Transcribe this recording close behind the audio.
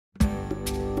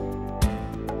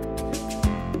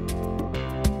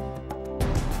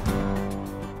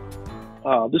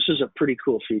This is a pretty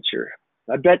cool feature.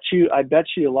 I bet you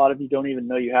a lot of you don't even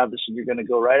know you have this, and you're going to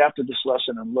go right after this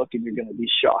lesson and look, and you're going to be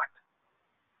shocked.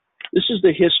 This is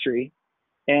the history,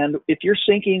 and if you're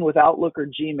syncing with Outlook or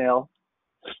Gmail,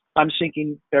 I'm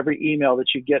syncing every email that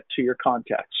you get to your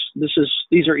contacts.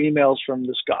 These are emails from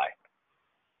this guy.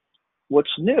 What's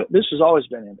new? This has always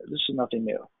been in there. This is nothing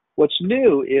new. What's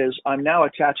new is I'm now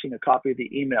attaching a copy of the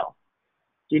email.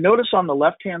 Do you notice on the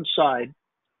left-hand side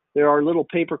there are little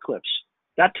paper clips?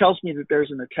 That tells me that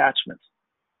there's an attachment.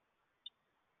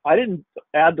 I didn't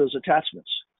add those attachments,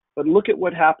 but look at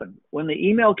what happened. When the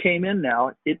email came in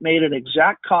now, it made an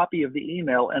exact copy of the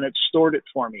email and it stored it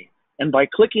for me. And by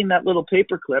clicking that little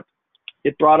paper clip,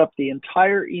 it brought up the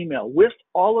entire email with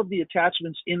all of the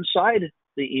attachments inside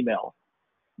the email.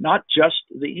 Not just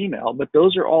the email, but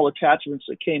those are all attachments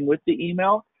that came with the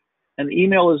email. And the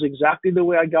email is exactly the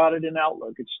way I got it in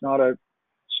Outlook. It's not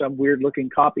some weird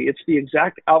looking copy. It's the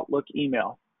exact Outlook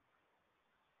email.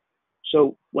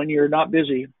 So when you're not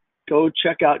busy, go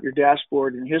check out your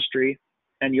dashboard and history,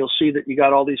 and you'll see that you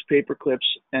got all these paper clips,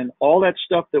 and all that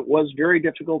stuff that was very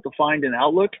difficult to find in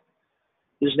Outlook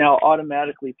is now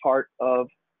automatically part of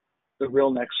the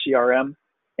RealNext CRM.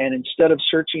 And instead of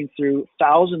searching through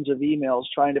thousands of emails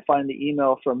trying to find the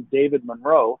email from David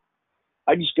Monroe,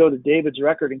 I just go to David's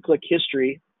record and click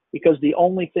history, because the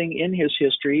only thing in his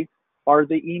history are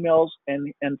the emails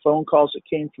and phone calls that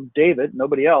came from David,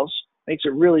 nobody else. Makes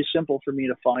it really simple for me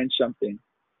to find something.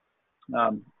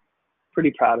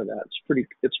 Pretty proud of that.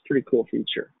 It's a pretty cool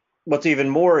feature. What's even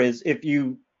more is if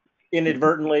you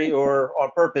inadvertently or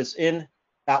on purpose in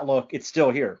Outlook, it's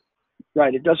still here.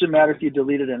 Right. It doesn't matter if you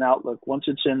delete it in Outlook. Once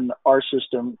it's in our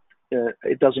system,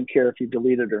 it doesn't care if you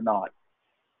delete it or not.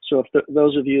 So if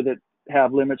those of you that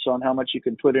have limits on how much you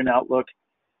can put in Outlook,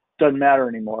 doesn't matter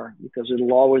anymore, because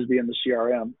it'll always be in the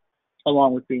CRM,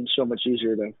 along with being so much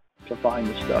easier to find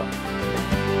the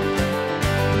stuff.